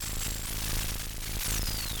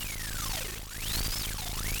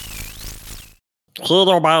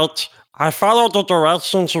Kilobite, I followed the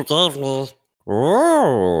directions you gave me.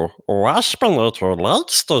 Ooh, Waspinator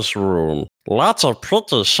likes this room. Lots of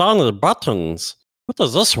pretty shiny buttons. What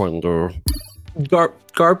does this one do?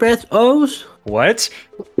 Garbage O's? What?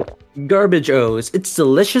 Garbage O's. It's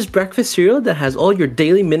delicious breakfast cereal that has all your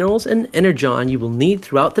daily minerals and energon you will need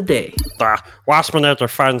throughout the day. Waspinator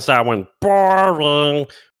finds that one boring.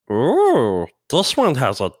 Ooh, this one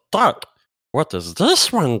has a duck. What does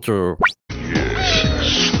this one do?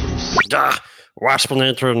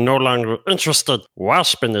 Waspinator no longer interested.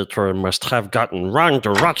 Waspinator must have gotten wrong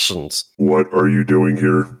directions. What are you doing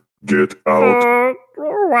here? Get out.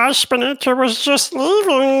 Waspinator was just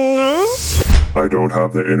leaving. I don't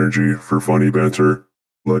have the energy for funny banter.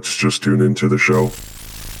 Let's just tune into the show.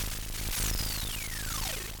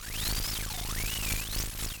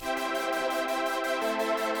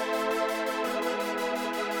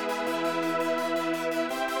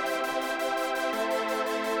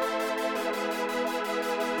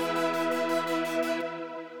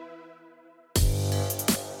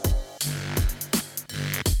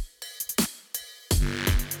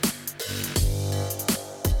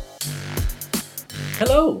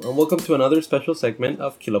 Hello, and welcome to another special segment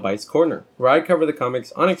of Kilobite's Corner, where I cover the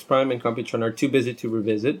comics Onyx Prime and Computron are too busy to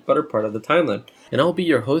revisit, but are part of the timeline. And I'll be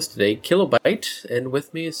your host today, Kilobite, and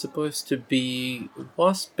with me is supposed to be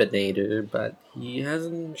Waspinator, but he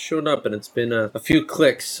hasn't shown up, and it's been a few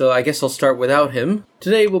clicks, so I guess I'll start without him.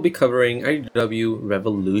 Today we'll be covering IDW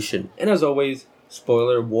Revolution, and as always,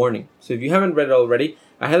 spoiler warning. So if you haven't read it already,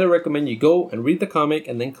 I highly recommend you go and read the comic,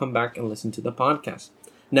 and then come back and listen to the podcast.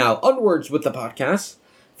 Now, onwards with the podcast.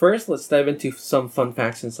 First, let's dive into some fun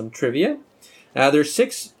facts and some trivia. There's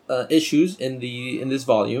 6 issues in this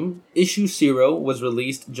volume. Issue 0 was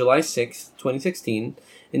released July 6, 2016,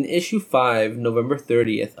 and issue 5, November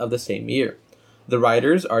 30th of the same year. The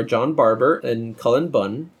writers are John Barber and Cullen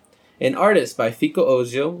Bunn, and artists by Fico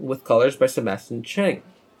Ozio, with colors by Sebastian Chang.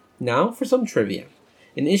 Now for some trivia.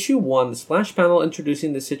 In issue 1, the splash panel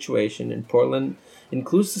introducing the situation in Portland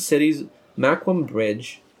includes the city's Macquam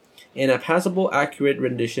Bridge and a passable accurate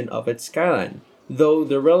rendition of its skyline, though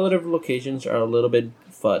the relative locations are a little bit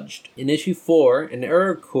fudged. In issue 4, an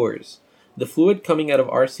error occurs. The fluid coming out of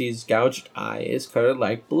RC's gouged eye is colored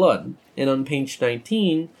like blood, and on page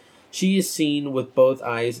 19, she is seen with both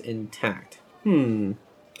eyes intact. And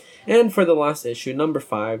for the last issue, number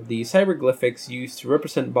 5, the cyberglyphics used to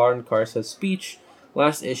represent Baron Karsa's speech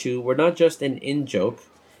last issue were not just an in-joke.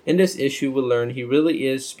 In this issue, we'll learn he really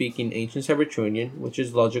is speaking ancient Cybertronian, which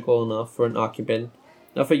is logical enough for an occupant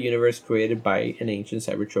of a universe created by an ancient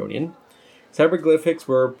Cybertronian. Cyberglyphics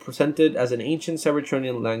were presented as an ancient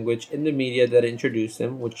Cybertronian language in the media that introduced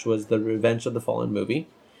them, which was the Revenge of the Fallen movie.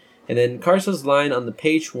 And then Karsa's line on the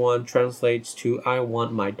page 1 translates to, "I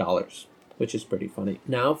want my dollars," which is pretty funny.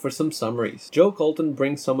 Now for some summaries. Joe Colton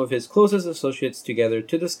brings some of his closest associates together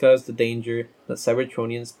to discuss the danger that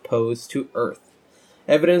Cybertronians pose to Earth.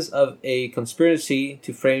 Evidence of a conspiracy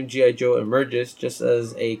to frame G.I. Joe emerges, just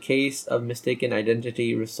as a case of mistaken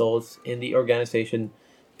identity results in the organization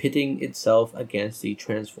pitting itself against the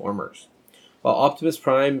Transformers. While Optimus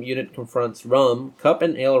Prime unit confronts Rum, Cup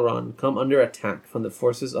and Aileron come under attack from the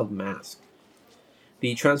forces of Mask.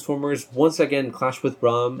 The Transformers once again clash with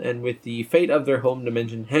Rum, and with the fate of their home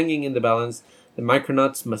dimension hanging in the balance, the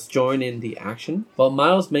Micronauts must join in the action. While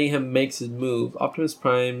Miles Mayhem makes his move, Optimus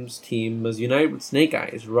Prime's team must unite with Snake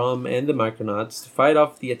Eyes, Rum, and the Micronauts to fight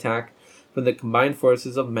off the attack from the combined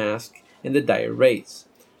forces of Mask and the Dire Wraiths.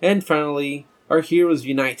 And finally, our heroes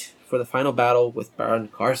unite for the final battle with Baron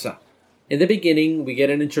Karsa. In the beginning, we get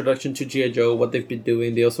an introduction to G.I. Joe, what they've been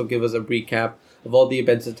doing. They also give us a recap of all the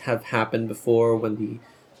events that have happened before, when the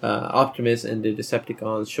Optimus and the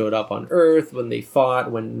Decepticons showed up on Earth, when they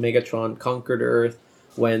fought, when Megatron conquered Earth,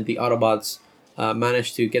 when the Autobots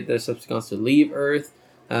managed to get the Decepticons to leave Earth,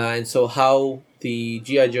 and so how the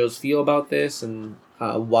G.I. Joes feel about this, and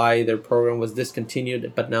why their program was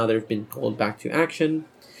discontinued, but now they've been called back to action.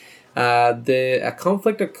 A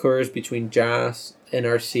conflict occurs between Jazz and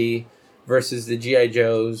RC versus the G.I.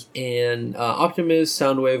 Joes, and Optimus,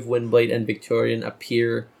 Soundwave, Windblade, and Victorian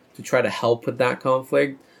appear to try to help with that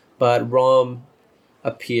conflict, but Rom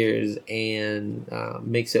appears and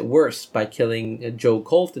makes it worse by killing Joe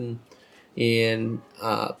Colton, and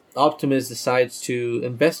Optimus decides to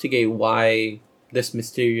investigate why this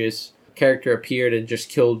mysterious character appeared and just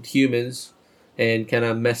killed humans, and kind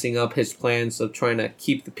of messing up his plans of trying to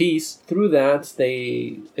keep the peace. Through that,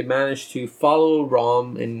 they managed to follow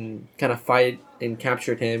Rom and kind of fight and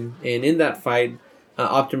captured him, and in that fight,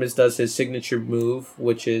 Optimus does his signature move,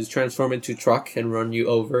 which is transform into truck and run you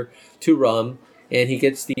over to Rum. and he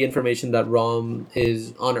gets the information that Rom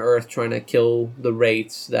is on Earth trying to kill the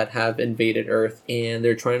Wraiths that have invaded Earth, and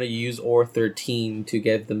they're trying to use OR-13 to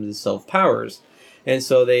give them the self-powers. And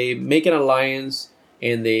so they make an alliance,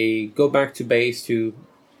 and they go back to base to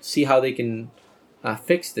see how they can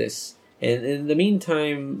fix this. And in the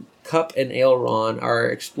meantime, Kup and Elrond are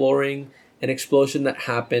exploring an explosion that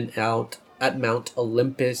happened out at Mount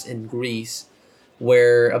Olympus in Greece,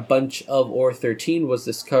 where a bunch of OR-13 was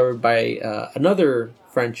discovered by another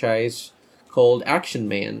franchise called Action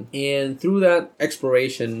Man. And through that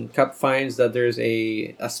exploration, Kup finds that there's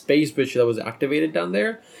a space bridge that was activated down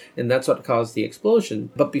there, and that's what caused the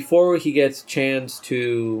explosion. But before he gets a chance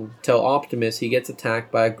to tell Optimus, he gets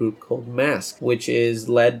attacked by a group called Mask, which is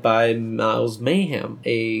led by Miles Mayhem,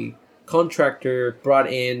 a contractor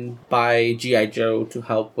brought in by G.I. Joe to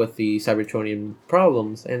help with the Cybertronian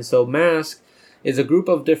problems. And so Mask is a group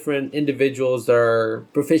of different individuals that are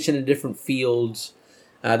proficient in different fields.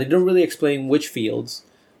 They don't really explain which fields,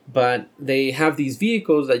 but they have these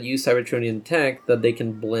vehicles that use Cybertronian tech that they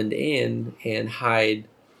can blend in and hide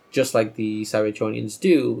just like the Cybertronians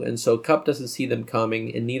do. And so Kup doesn't see them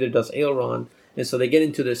coming, and neither does Elrond. And so they get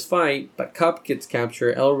into this fight, but Kup gets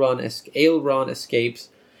captured. Elrond escapes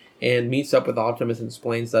and meets up with Optimus and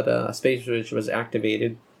explains that a space bridge was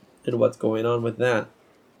activated and what's going on with that.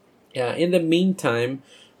 In the meantime,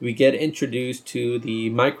 we get introduced to the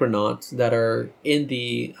Micronauts that are in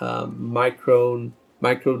the micro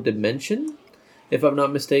dimension, if I'm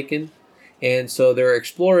not mistaken. And so they're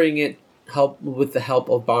exploring it with the help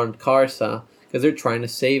of Baron Karza, because they're trying to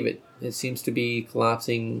save it. It seems to be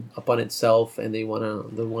collapsing upon itself, and they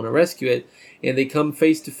wanna rescue it. And they come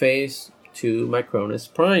face to face to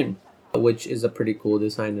Micronus Prime, which is a pretty cool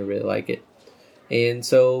design. I really like it. And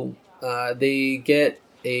so they get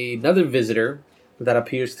another visitor that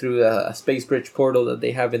appears through a space bridge portal that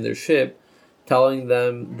they have in their ship, telling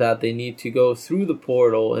them that they need to go through the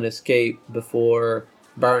portal and escape before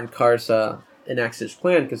Baron Karza enacts his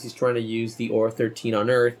plan, because he's trying to use the OR-13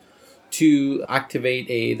 on Earth to activate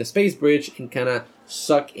the space bridge and kind of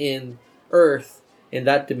suck in Earth in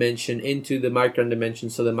that dimension into the Micron dimension,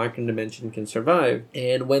 so the Micron dimension can survive.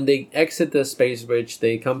 And when they exit the space bridge,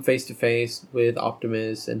 they come face to face with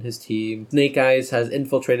Optimus and his team. Snake Eyes has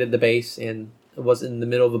infiltrated the base and was in the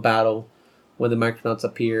middle of a battle when the Micronauts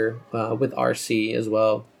appear with RC as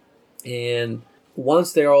well. And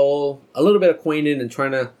once they're all a little bit acquainted and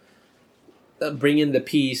trying to bring in the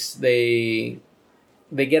peace, they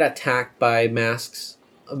get attacked by Mask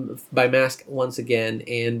once again,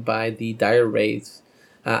 and by the Dire Wraiths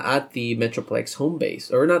at the Metroplex home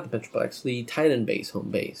base, or not the Metroplex, the Titan base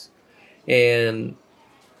home base. And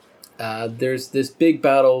there's this big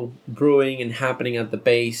battle brewing and happening at the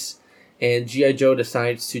base, and G.I. Joe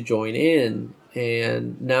decides to join in.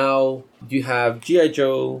 And now you have G.I.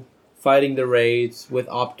 Joe fighting the Wraiths with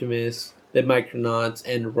Optimus, the Micronauts,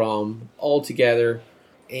 and Rom all together.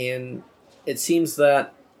 And it seems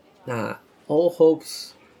that all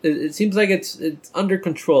hopes... It seems like it's under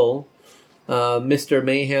control. Mr.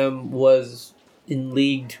 Mayhem was in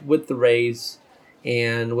league with the Wraiths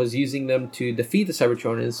and was using them to defeat the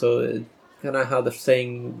Cybertronians. So kind of how the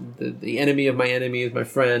saying, the enemy of my enemy is my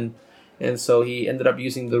friend. And so he ended up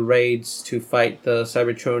using the Wraiths to fight the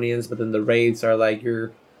Cybertronians, but then the Wraiths are like,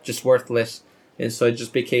 you're just worthless. And so it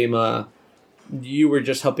just became you were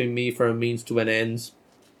just helping me for a means to an end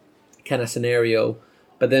kind of scenario.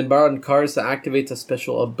 But then Baron Karza activates a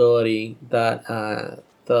special ability that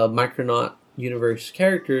the Micronaut universe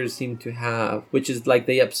characters seem to have, which is like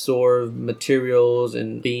they absorb materials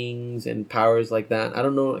and beings and powers like that. I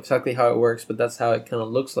don't know exactly how it works, but that's how it kind of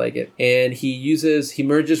looks like it. And he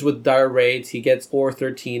merges with Dire Wraiths, he gets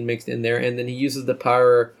OR-13 mixed in there, and then he uses the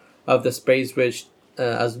power of the space bridge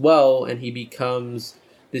as well, and he becomes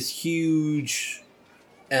this huge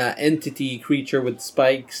entity creature with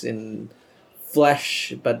spikes and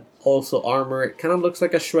flesh, but also armor. It kind of looks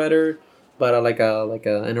like a Shredder, but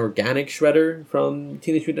an organic Shredder from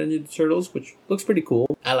Teenage Mutant Ninja Turtles, which looks pretty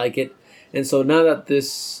cool. I like it. And so now that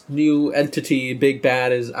this new entity, Big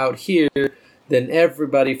Bad, is out here, then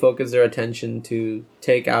everybody focused their attention to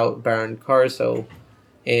take out Baron Karza,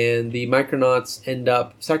 and the Micronauts end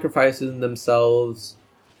up sacrificing themselves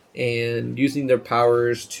and using their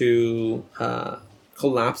powers to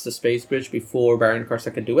collapse the space bridge before Baron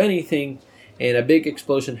Karza could do anything. And a big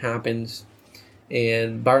explosion happens,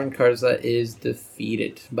 and Baron Karza is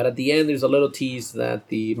defeated. But at the end, there's a little tease that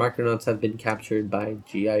the Micronauts have been captured by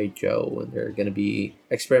G.I. Joe, and they're going to be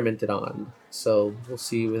experimented on. So we'll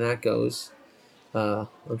see where that goes.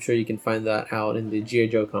 I'm sure you can find that out in the G.I.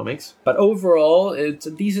 Joe comics. But overall, it's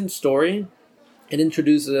a decent story. It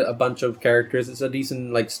introduces a bunch of characters. It's a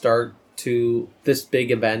decent like start to this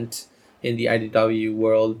big event in the IDW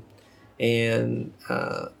world. And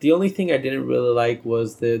the only thing I didn't really like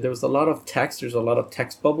was there was a lot of text. There's a lot of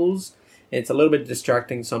text bubbles. And it's a little bit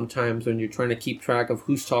distracting sometimes when you're trying to keep track of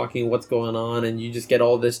who's talking, what's going on, and you just get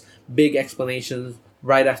all this big explanations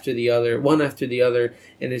right after the other, one after the other,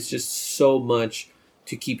 and it's just so much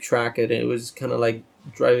to keep track of. It was kind of like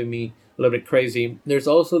driving me a little bit crazy. There's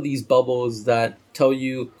also these bubbles that tell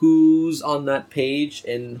you who's on that page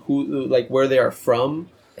and who, like, where they are from,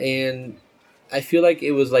 and I feel like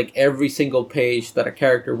it was like every single page that a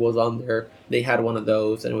character was on there, they had one of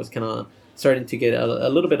those, and it was kind of starting to get a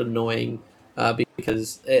little bit annoying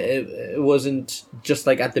because it wasn't just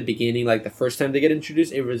like at the beginning, like the first time they get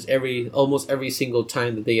introduced. It was almost every single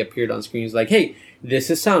time that they appeared on screen. It's like, hey, this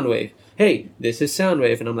is Soundwave. Hey, this is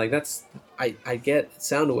Soundwave, and I'm like, I get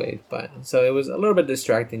Soundwave, but so it was a little bit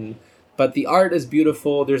distracting. But the art is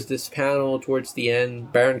beautiful. There's this panel towards the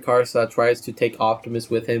end. Baron Karsa tries to take Optimus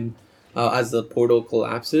with him as the portal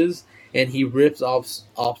collapses, and he rips off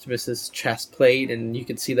Optimus's chest plate, and you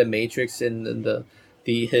can see the Matrix and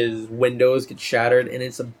his windows get shattered, and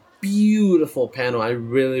it's a beautiful panel. I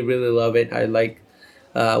really, really love it. I like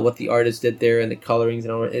what the artist did there and the colorings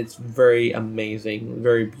and all. It's very amazing,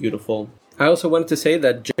 very beautiful. I also wanted to say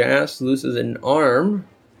that Jazz loses an arm,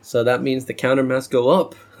 so that means the counter mass go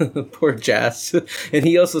up. Poor Jazz. And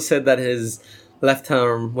he also said that his left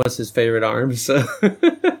arm was his favorite arm. So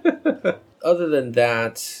other than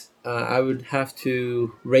that, I would have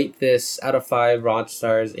to rate this out of 5 Rod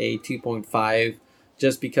Stars a 2.5,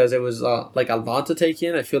 just because it was like a lot to take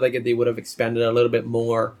in. I feel like if they would have expanded a little bit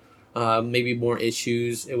more, maybe more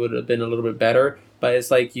issues, it would have been a little bit better. But it's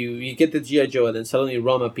like you get the G.I. Joe, and then suddenly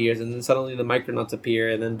Rom appears, and then suddenly the Micronauts appear,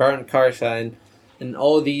 and then Baron Karsa, and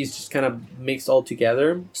all of these just kind of mixed all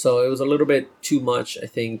together. So it was a little bit too much, I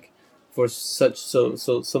think, for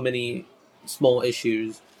so many small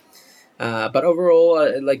issues. But overall,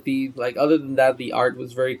 other than that, the art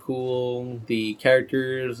was very cool. The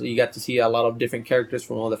characters, you got to see a lot of different characters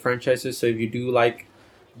from all the franchises. So if you do like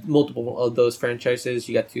multiple of those franchises,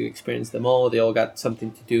 you got to experience them all. They all got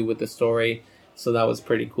something to do with the story. So that was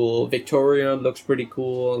pretty cool. Victoria looks pretty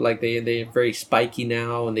cool. Like they're very spiky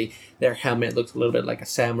now, and their helmet looks a little bit like a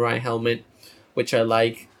samurai helmet, which I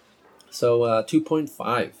like. So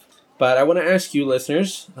 2.5. But I want to ask you,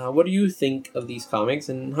 listeners, what do you think of these comics,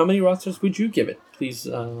 and how many Rod Stars would you give it? Please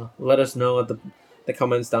let us know at the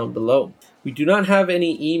comments down below. We do not have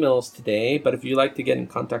any emails today, but if you'd like to get in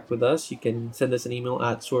contact with us, you can send us an email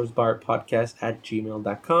at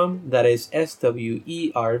swervesbarpodcast@gmail.com. That is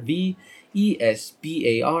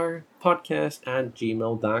SWERVESBAR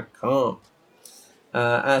podcast@gmail.com.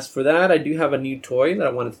 As for that, I do have a new toy that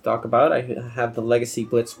I wanted to talk about. I have the Legacy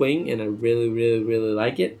Blitzwing, and I really, really, really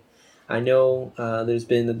like it. I know there's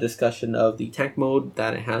been a discussion of the tank mode,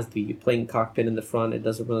 that it has the plane cockpit in the front. It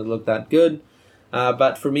doesn't really look that good.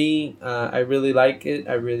 But for me, I really like it.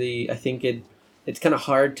 I think it's kind of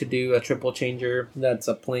hard to do a triple changer that's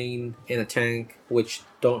a plane and a tank, which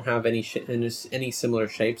don't have any similar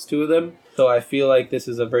shapes to them. So I feel like this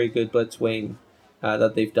is a very good Blitzwing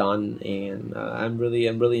that they've done, and I'm really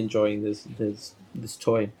enjoying this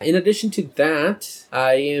toy. In addition to that,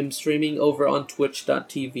 I am streaming over on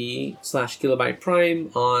twitch.tv/Kilobyte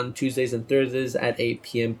Prime on Tuesdays and Thursdays at 8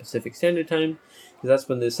 p.m. Pacific Standard Time, because that's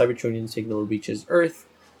when the Cybertronian signal reaches Earth.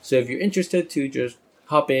 So if you're interested to just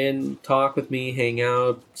hop in, talk with me, hang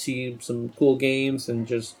out, see some cool games, and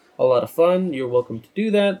just a lot of fun, you're welcome to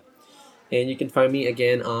do that. And you can find me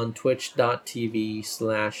again on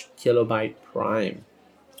twitch.tv/Kilobyte Prime.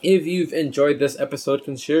 If you've enjoyed this episode,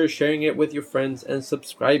 consider sharing it with your friends and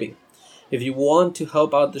subscribing. If you want to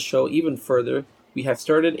help out the show even further, we have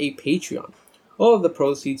started a Patreon. All of the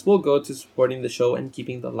proceeds will go to supporting the show and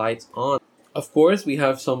keeping the lights on. Of course, we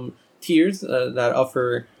have some tiers that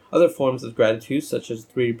offer other forms of gratitude, such as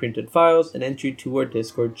 3D printed files and entry to our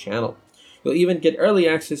Discord channel. You'll even get early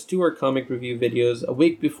access to our comic review videos a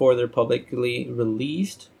week before they're publicly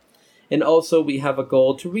released. And also, we have a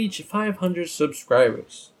goal to reach 500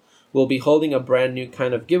 subscribers. We'll be holding a brand new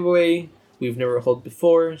kind of giveaway we've never held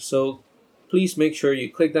before, so please make sure you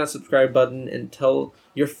click that subscribe button and tell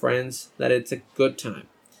your friends that it's a good time.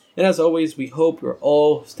 And as always, we hope you're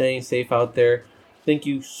all staying safe out there. Thank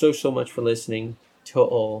you so much for listening. Till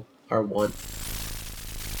all are one.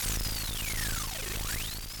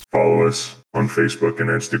 Follow us on Facebook and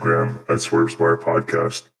Instagram at Swervesbar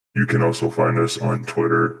Podcast. You can also find us on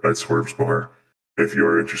Twitter at Swervesbar. If you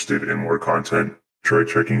are interested in more content, try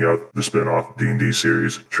checking out the spin-off D&D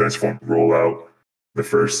series, Transform Rollout. The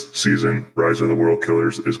first season, Rise of the World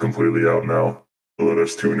Killers, is completely out now. Let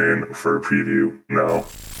us tune in for a preview now.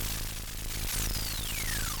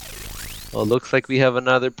 Well, it looks like we have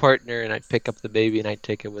another partner, and I'd pick up the baby and I'd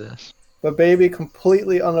take it with us. The baby,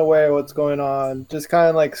 completely unaware of what's going on, just kind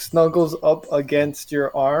of like snuggles up against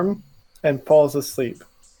your arm and falls asleep.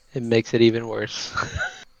 It makes it even worse.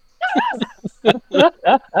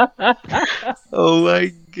 Oh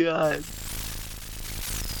my god.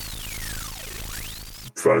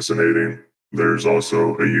 Fascinating. There's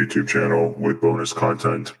also a YouTube channel with bonus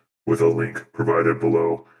content with a link provided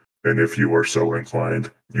below. And if you are so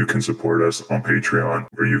inclined, you can support us on Patreon,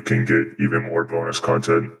 where you can get even more bonus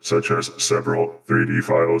content, such as several 3D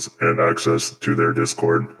files and access to their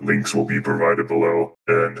Discord. Links will be provided below.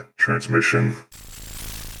 And transmission